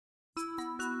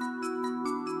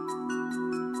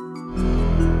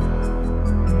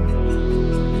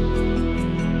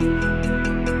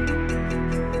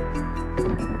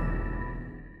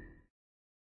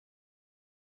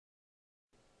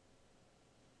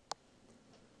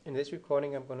In this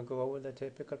recording I'm going to go over the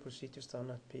typical procedures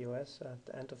done at POS at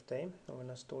the end of day or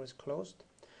when a store is closed,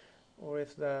 or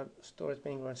if the store is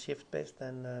being run shift based,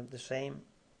 then the same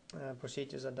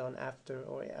procedures are done after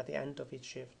or at the end of each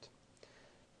shift.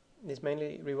 These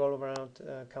mainly revolve around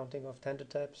counting of tender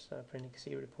types, printing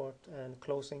C report, and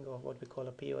closing of what we call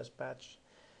a POS badge,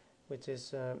 which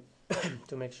is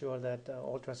to make sure that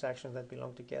all transactions that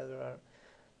belong together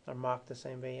are marked the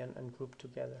same way and grouped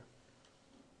together.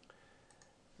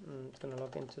 I'm going to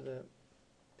log into the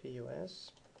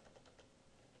POS,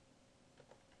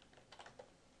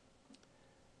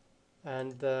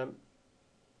 and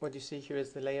what you see here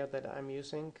is the layout that I'm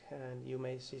using, and you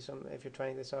may see some, if you're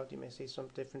trying this out, you may see some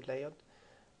different layout.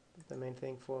 The main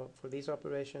thing for these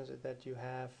operations is that you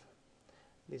have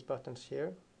these buttons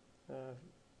here,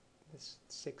 there's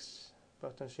 6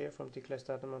 buttons here from declare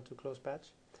start amount to close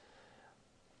batch.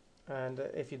 And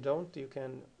if you don't, you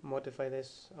can modify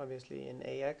this obviously in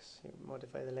AX. You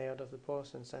modify the layout of the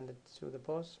POS and send it to the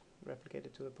POS, replicate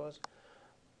it to the POS.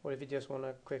 Or if you just want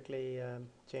to quickly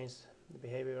change the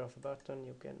behavior of a button,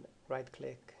 you can right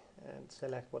click and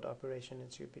select what operation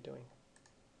it should be doing.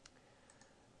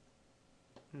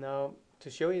 Now, to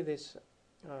show you this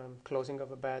closing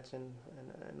of a batch and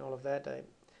all of that, I'm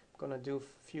going to do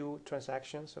few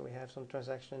transactions. So we have some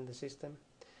transaction in the system.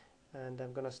 And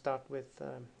I'm going to start with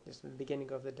just the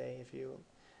beginning of the day. If you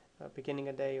are beginning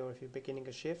a day or if you're beginning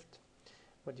a shift,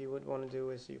 what you would want to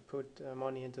do is you put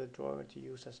money into the drawer to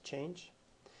use as change.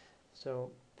 So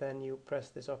then you press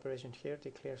this operation here,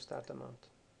 declare start amount.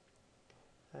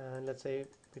 And let's say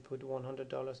we put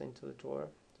 $100 into the drawer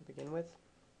to begin with.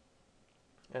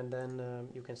 And then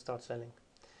you can start selling.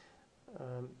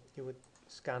 You would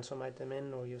scan some item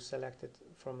in, or you select it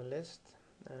from a list,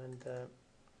 and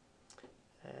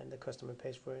the customer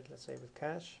pays for it, let's say with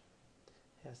cash,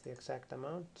 has the exact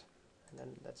amount, and then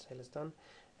that sale is done.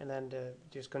 And then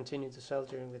just continue to sell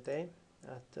during the day.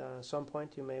 At some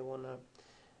point you may want to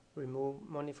remove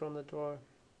money from the drawer,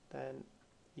 then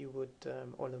you would,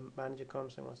 or the manager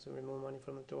comes and wants to remove money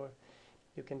from the drawer,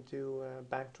 you can do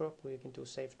bank drop, or you can do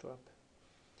safe drop.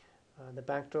 The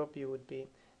bank drop, you would be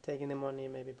taking the money,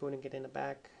 maybe putting it in a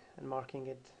bag and marking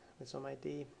it with some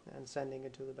ID and sending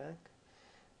it to the bank.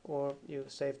 Or you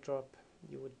safe drop,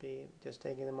 you would be just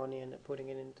taking the money and putting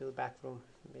it into the back room,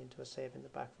 into a safe in the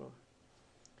back room.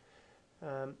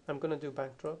 I'm going to do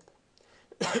bank drop.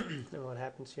 And what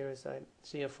happens here is I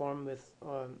see a form with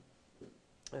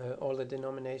all the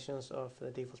denominations of the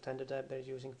default tender type they're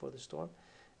using for the store,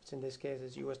 which in this case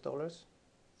is US dollars.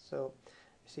 So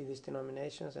I see these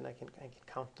denominations and I can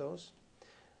count those,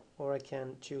 or I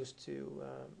can choose to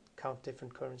count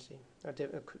different currency or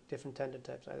different tender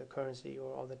types, either currency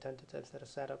or all the tender types that are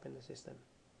set up in the system.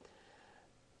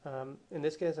 In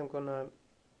this case, I'm gonna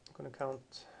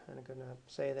count, and I'm gonna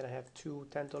say that I have 2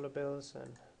 $10 bills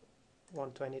and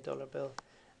 1 $20 bill.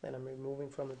 Then I'm removing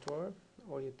from the drawer,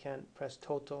 or you can press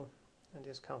total and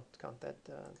just count that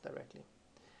directly.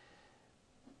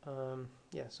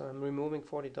 Yeah, so I'm removing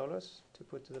 $40 to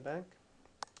put to the bank,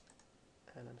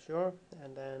 and I'm sure,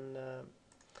 and then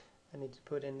I need to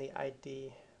put in the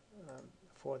ID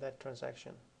for that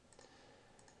transaction.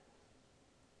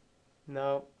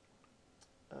 Now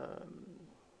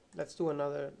let's do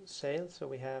another sale. So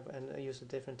we have, and I use a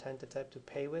different tender type to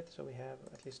pay with, so we have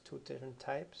at least 2 different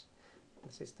types in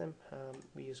the system.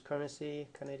 We use currency,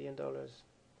 Canadian dollars,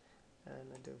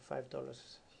 and I do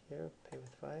 $5 here, pay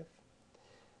with 5,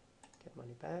 get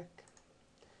money back.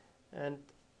 And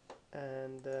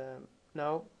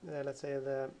now let's say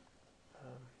the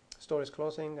store is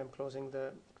closing, I'm closing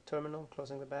the terminal,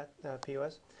 closing the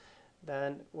POS.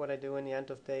 Then what I do in the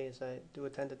end of day is I do a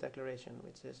tender declaration,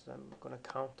 which is I'm going to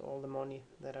count all the money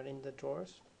that are in the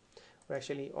drawers, or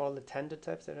actually all the tender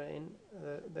types that are in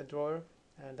the drawer,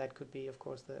 and that could be of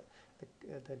course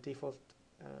the default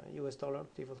US dollar,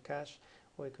 default cash,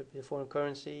 or it could be foreign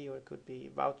currency, or it could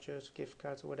be vouchers, gift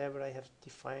cards, or whatever I have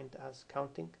defined as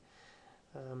counting.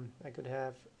 I could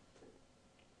have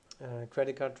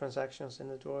credit card transactions in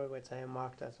the drawer which I have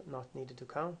marked as not needed to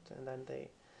count, and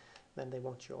then they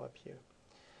won't show up here.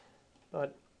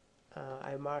 But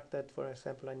I marked that, for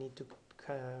example, I need to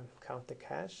count the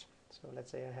cash. So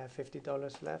let's say I have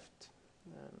 $50 left,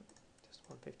 just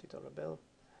one $50 bill.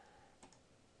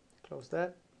 Close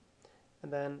that,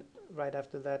 and then right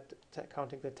after that,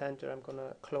 counting the tender, I'm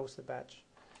gonna close the batch.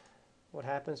 What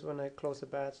happens when I close the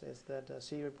batch is that the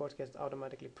C report gets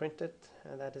automatically printed,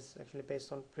 and that is actually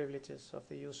based on privileges of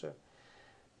the user,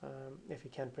 if you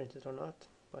can print it or not,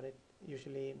 but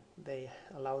usually they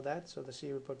allow that, so the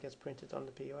C report gets printed on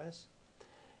the POS,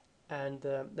 and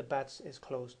the batch is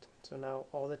closed. So now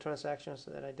all the transactions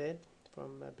that I did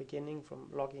from beginning, from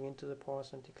logging into the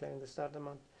POS and declaring the start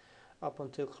amount, up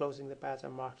until closing the badge are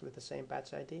marked with the same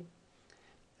badge ID.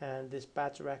 And this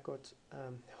badge record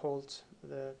holds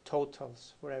the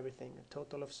totals for everything, a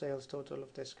total of sales, total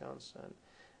of discounts, and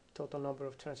total number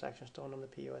of transactions done on the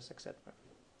POS, etc.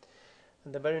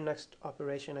 And the very next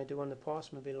operation I do on the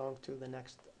POS will belong to the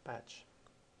next badge.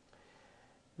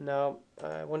 Now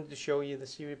I wanted to show you the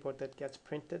C report that gets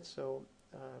printed. So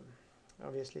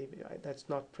obviously that's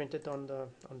not printed on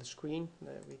the screen.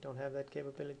 We don't have that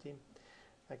capability.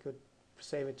 I could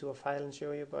save it to a file and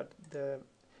show you, but the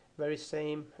very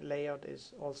same layout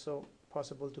is also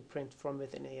possible to print from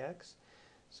within AX.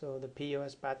 So the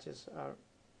POS badges are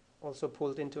also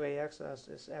pulled into AX, as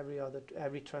is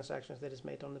every transaction that is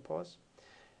made on the POS,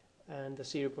 and the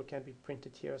C report can be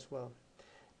printed here as well.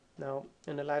 Now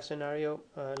in a live scenario,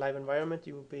 live environment,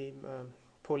 you will be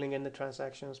pulling in the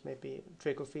transactions, maybe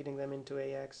trickle feeding them into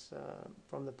AX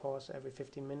from the POS every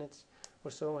 15 minutes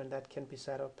or so, and that can be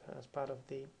set up as part of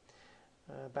the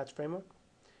batch framework.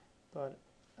 But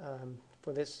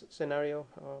for this scenario,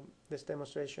 this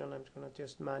demonstration, I'm going to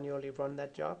just manually run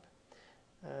that job,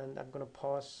 and I'm going to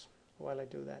pause while I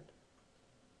do that.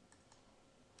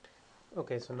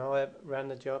 Okay, so now I've ran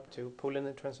the job to pull in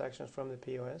the transactions from the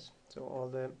POS. So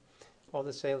all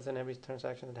the sales and every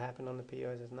transaction that happened on the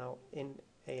POS is now in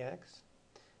AX.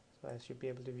 So I should be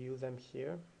able to view them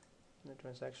here, the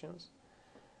transactions.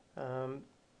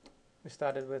 We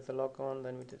started with the log on,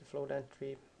 then we did a float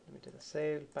entry, then we did a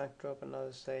sale, backdrop,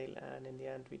 another sale, and in the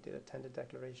end we did a tender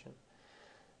declaration.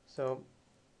 So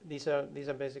these are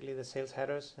basically the sales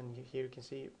headers, and here you can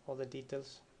see all the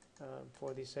details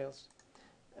for these sales,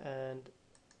 and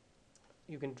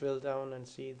you can drill down and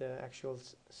see the actual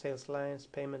sales lines,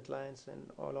 payment lines,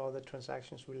 and all other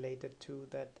transactions related to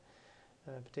that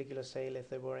particular sale, if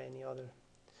there were any other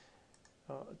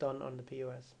done on the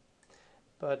POS.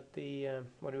 But the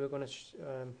what we were going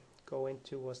to go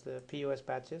into was the POS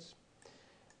badges.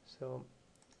 So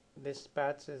this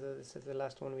badge is the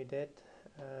last one we did,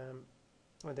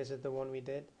 or this is the one we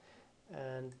did,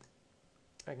 and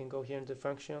I can go here into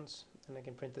functions and I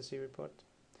can print the C report.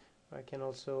 I can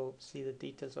also see the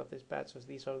details of this badge. So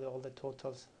these are all the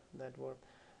totals that were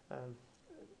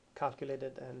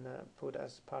calculated and put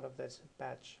as part of this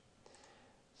badge.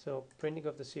 So printing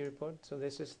of the C report. So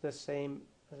this is the same,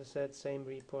 as I said, same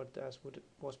report as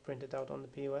was printed out on the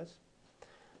POS.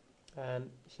 And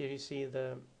here you see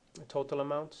the total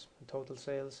amounts, the total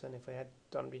sales, and if I had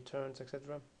done returns,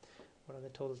 etc. What are the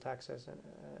total taxes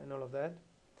and all of that.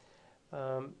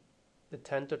 The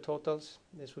tender totals,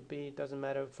 this would be, doesn't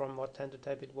matter from what tender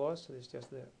type it was, so it's just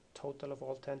the total of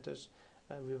all tenders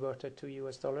reverted to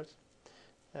US dollars.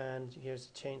 And here's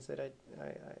the change that I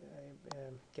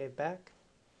gave back.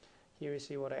 Here you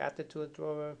see what I added to the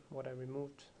drawer, what I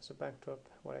removed as a backdrop,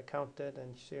 what I counted,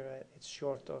 and here it's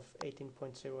short of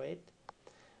 18.08.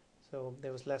 So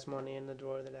there was less money in the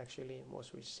drawer that actually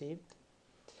was received.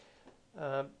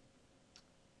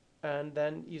 And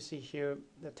then you see here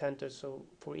the tenders. So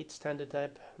for each tender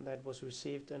type that was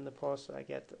received in the POS, I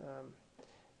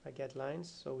get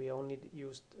lines. So we only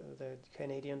used the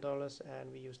Canadian dollars,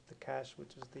 and we used the cash,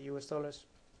 which is the US dollars.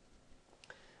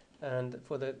 And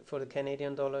for the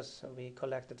Canadian dollars, we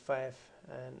collected 5,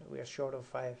 and we are short of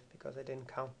 5 because I didn't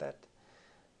count that.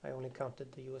 I only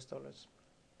counted the US dollars.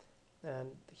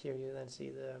 And here you then see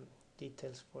the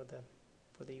details for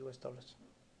the US dollars.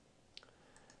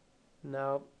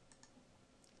 Now,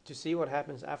 to see what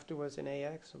happens afterwards in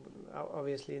AX,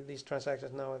 obviously these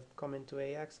transactions now have come into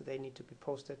AX, so they need to be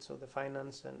posted, so the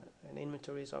finance and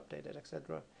inventory is updated,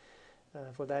 etc.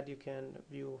 For that you can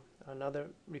view another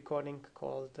recording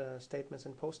called Statements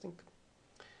and Posting.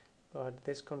 But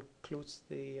this concludes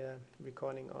the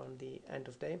recording on the end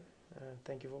of day.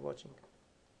 Thank you for watching.